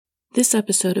This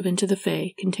episode of Into the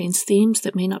Fae contains themes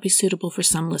that may not be suitable for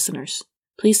some listeners.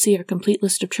 Please see our complete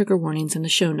list of trigger warnings in the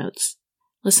show notes.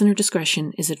 Listener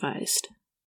discretion is advised.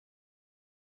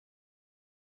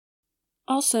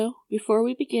 Also, before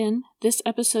we begin, this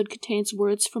episode contains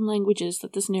words from languages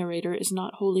that this narrator is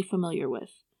not wholly familiar with.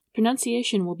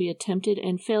 Pronunciation will be attempted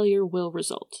and failure will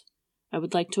result. I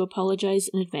would like to apologize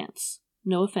in advance.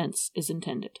 No offense is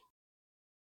intended.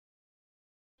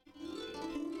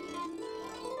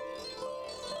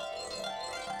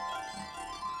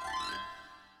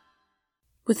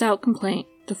 Without complaint,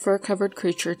 the fur-covered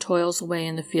creature toils away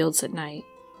in the fields at night.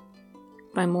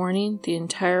 By morning, the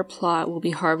entire plot will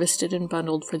be harvested and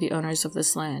bundled for the owners of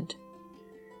this land.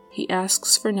 He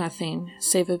asks for nothing,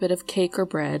 save a bit of cake or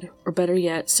bread, or better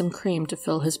yet, some cream to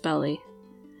fill his belly.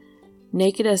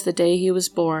 Naked as the day he was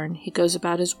born, he goes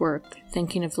about his work,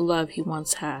 thinking of the love he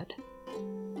once had.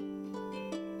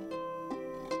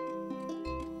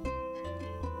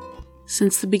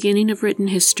 Since the beginning of written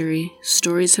history,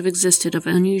 stories have existed of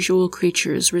unusual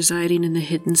creatures residing in the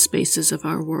hidden spaces of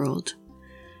our world.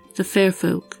 The fair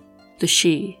folk, the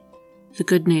she, the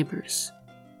good neighbors.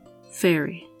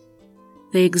 Fairy.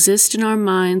 They exist in our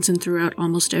minds and throughout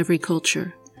almost every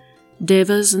culture.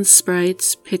 Devas and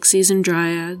sprites, pixies and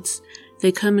dryads,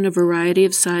 they come in a variety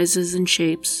of sizes and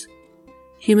shapes.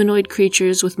 Humanoid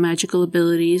creatures with magical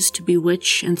abilities to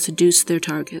bewitch and seduce their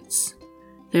targets.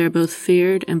 They are both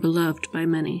feared and beloved by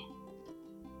many.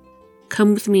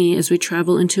 Come with me as we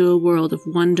travel into a world of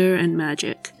wonder and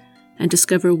magic, and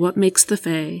discover what makes the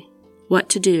Fae, what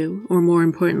to do, or more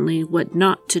importantly, what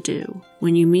not to do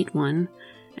when you meet one,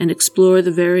 and explore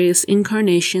the various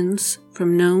incarnations,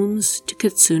 from gnomes to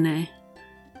kitsune.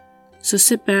 So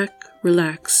sit back,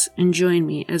 relax, and join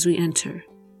me as we enter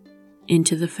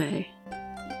into the Fae.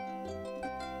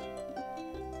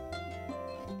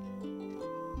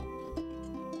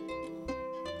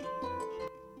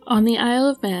 On the Isle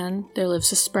of Man, there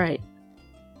lives a sprite,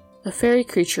 a fairy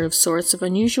creature of sorts of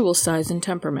unusual size and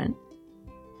temperament.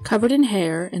 Covered in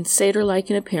hair and satyr-like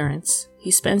in appearance,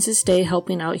 he spends his day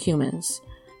helping out humans,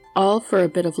 all for a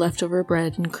bit of leftover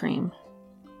bread and cream.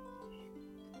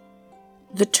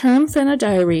 The term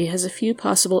Fenodyree has a few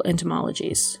possible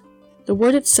etymologies. The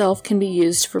word itself can be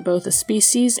used for both a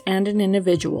species and an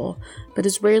individual, but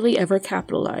is rarely ever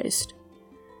capitalized.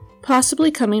 Possibly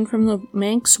coming from the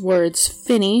Manx words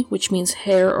finny, which means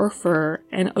hair or fur,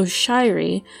 and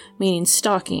oshiri, meaning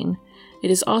stocking.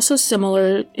 It is also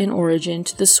similar in origin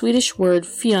to the Swedish word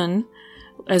fjun,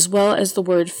 as well as the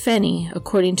word fenny,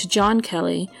 according to John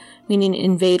Kelly, meaning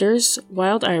invaders,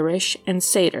 wild Irish, and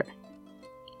satyr.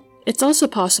 It's also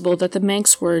possible that the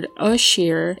Manx word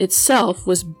oshir itself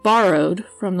was borrowed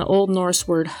from the Old Norse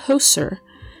word hoser,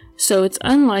 so it's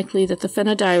unlikely that the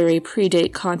Fenodyree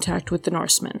predate contact with the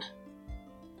Norsemen.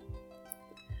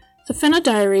 The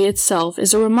Fenodyree itself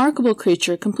is a remarkable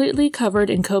creature completely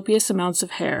covered in copious amounts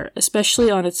of hair,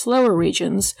 especially on its lower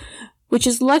regions, which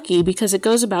is lucky because it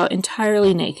goes about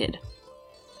entirely naked.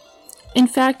 In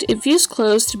fact, it views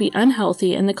clothes to be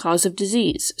unhealthy and the cause of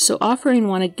disease, so offering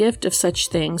one a gift of such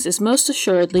things is most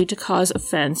assuredly to cause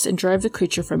offense and drive the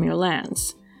creature from your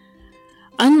lands.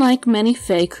 Unlike many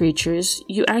Fae creatures,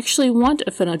 you actually want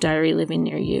a Fenodyree living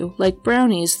near you. Like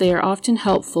brownies, they are often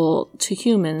helpful to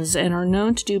humans and are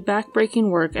known to do back-breaking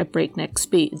work at breakneck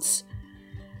speeds.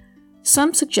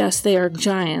 Some suggest they are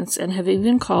giants and have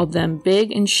even called them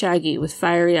big and shaggy with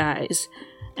fiery eyes,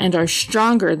 and are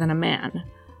stronger than a man.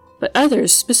 But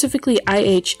others, specifically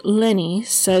I.H. Lenny,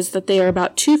 says that they are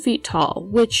about 2 feet tall,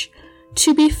 which,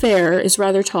 to be fair, is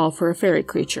rather tall for a fairy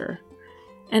creature.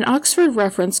 An Oxford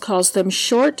reference calls them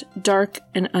short, dark,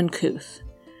 and uncouth.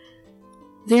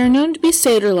 They are known to be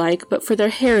satyr-like, but for their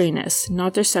hairiness,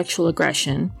 not their sexual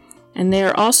aggression, and they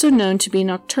are also known to be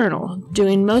nocturnal,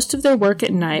 doing most of their work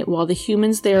at night while the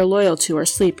humans they are loyal to are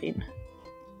sleeping.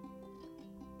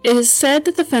 It is said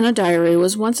that the Fenodyree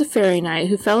was once a fairy knight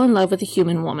who fell in love with a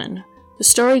human woman. The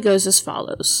story goes as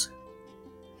follows.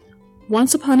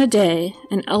 Once upon a day,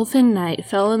 an elfin knight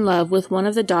fell in love with one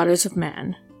of the daughters of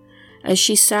man, as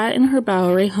she sat in her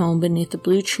bowery home beneath the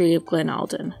blue tree of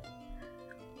Glenalden.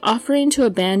 Offering to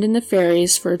abandon the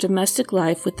fairies for a domestic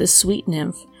life with this sweet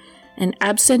nymph, and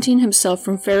absenting himself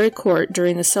from fairy court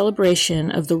during the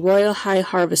celebration of the Royal High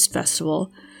Harvest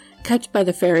Festival, kept by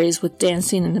the fairies with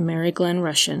dancing in the merry Glen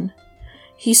Rushen,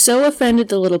 he so offended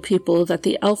the little people that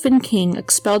the elfin king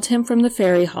expelled him from the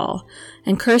fairy hall,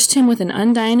 and cursed him with an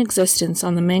undying existence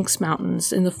on the Manx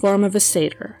Mountains in the form of a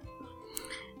satyr.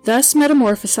 Thus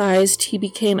metamorphosized, he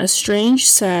became a strange,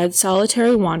 sad,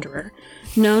 solitary wanderer,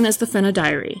 known as the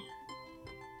Fenodyree.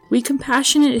 We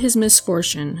compassionate his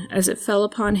misfortune, as it fell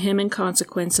upon him in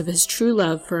consequence of his true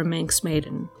love for a Manx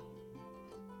maiden.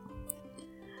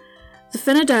 The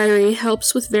Fenodyree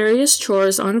helps with various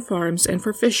chores on farms and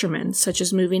for fishermen, such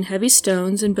as moving heavy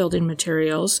stones and building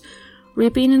materials,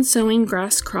 reaping and sowing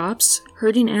grass crops,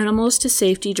 herding animals to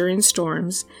safety during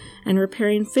storms, and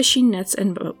repairing fishing nets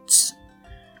and boats.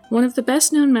 One of the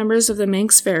best-known members of the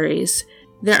Manx fairies,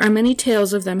 there are many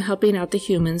tales of them helping out the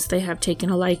humans they have taken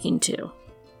a liking to.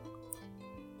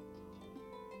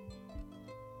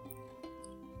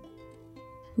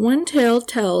 One tale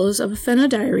tells of a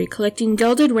Fenodyree collecting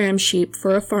gelded ram sheep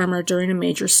for a farmer during a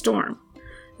major storm.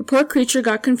 The poor creature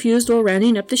got confused while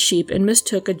rounding up the sheep and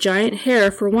mistook a giant hare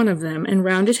for one of them and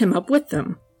rounded him up with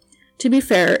them. To be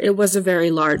fair, it was a very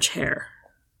large hare.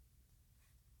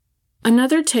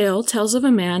 Another tale tells of a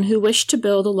man who wished to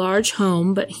build a large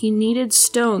home, but he needed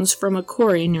stones from a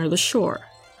quarry near the shore.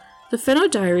 The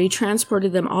Fenodyree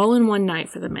transported them all in one night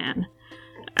for the man.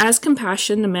 As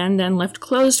compassion, the man then left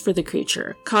clothes for the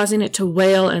creature, causing it to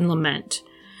wail and lament.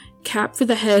 Cap for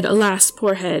the head, alas,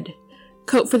 poor head.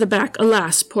 Coat for the back,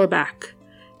 alas, poor back.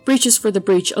 Breeches for the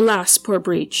breech, alas, poor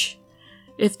breech.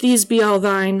 If these be all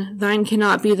thine, thine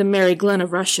cannot be the merry glen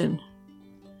of Rushen.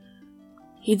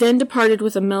 He then departed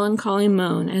with a melancholy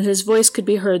moan, and his voice could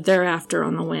be heard thereafter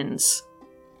on the winds.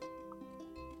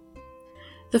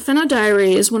 The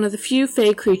Fenodyree is one of the few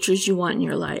fey creatures you want in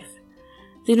your life.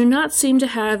 They do not seem to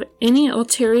have any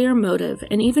ulterior motive,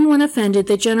 and even when offended,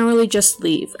 they generally just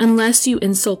leave, unless you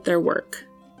insult their work.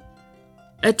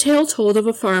 A tale told of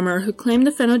a farmer who claimed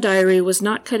the Fenodyree was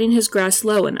not cutting his grass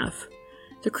low enough.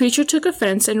 The creature took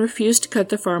offense and refused to cut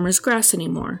the farmer's grass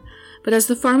anymore, but as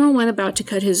the farmer went about to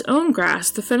cut his own grass,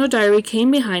 the Fenodyree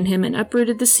came behind him and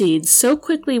uprooted the seeds so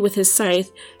quickly with his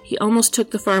scythe he almost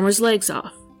took the farmer's legs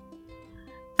off.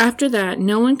 After that,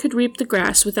 no one could reap the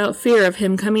grass without fear of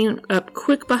him coming up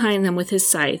quick behind them with his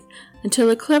scythe, until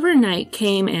a clever knight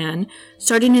came and,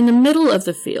 starting in the middle of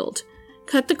the field,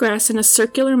 cut the grass in a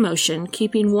circular motion,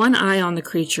 keeping one eye on the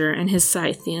creature and his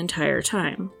scythe the entire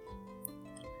time.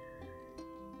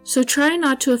 So try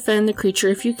not to offend the creature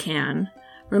if you can.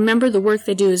 Remember, the work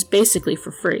they do is basically for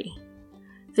free.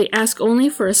 They ask only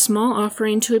for a small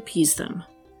offering to appease them.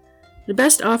 The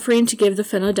best offering to give the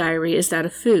Fenodyree is that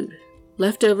of food.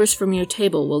 Leftovers from your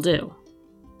table will do.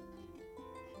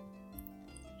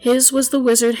 His was the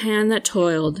wizard hand that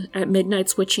toiled at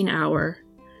midnight's witching hour,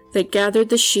 that gathered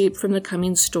the sheep from the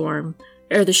coming storm,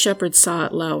 ere the shepherd saw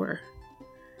it lower.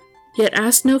 Yet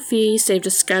asked no fee save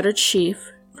a scattered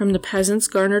sheaf from the peasant's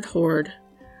garnered hoard,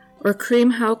 or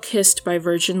cream how kissed by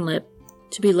virgin lip,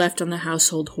 to be left on the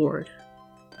household hoard.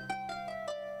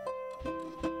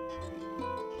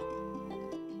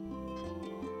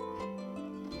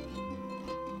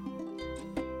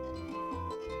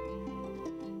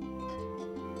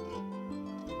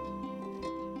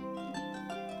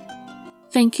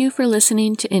 Thank you for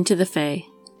listening to Into the Fae.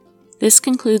 This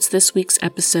concludes this week's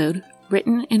episode,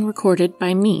 written and recorded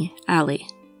by me, Allie.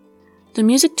 The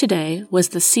music today was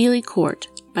The Sealy Court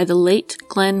by the late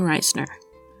Glenn Reisner.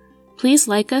 Please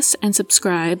like us and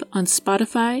subscribe on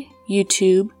Spotify,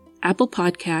 YouTube, Apple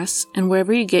Podcasts, and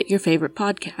wherever you get your favorite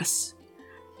podcasts.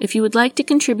 If you would like to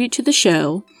contribute to the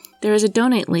show, there is a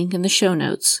donate link in the show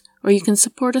notes, or you can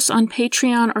support us on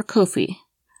Patreon or Ko-fi.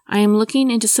 I am looking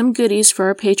into some goodies for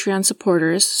our Patreon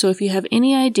supporters, so if you have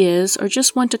any ideas or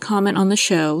just want to comment on the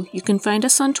show, you can find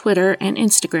us on Twitter and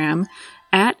Instagram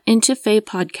at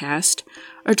IntoFaePodcast,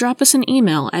 or drop us an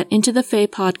email at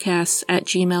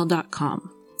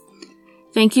intothefaypodcasts@gmail.com.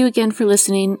 Thank you again for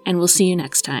listening, and we'll see you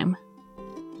next time.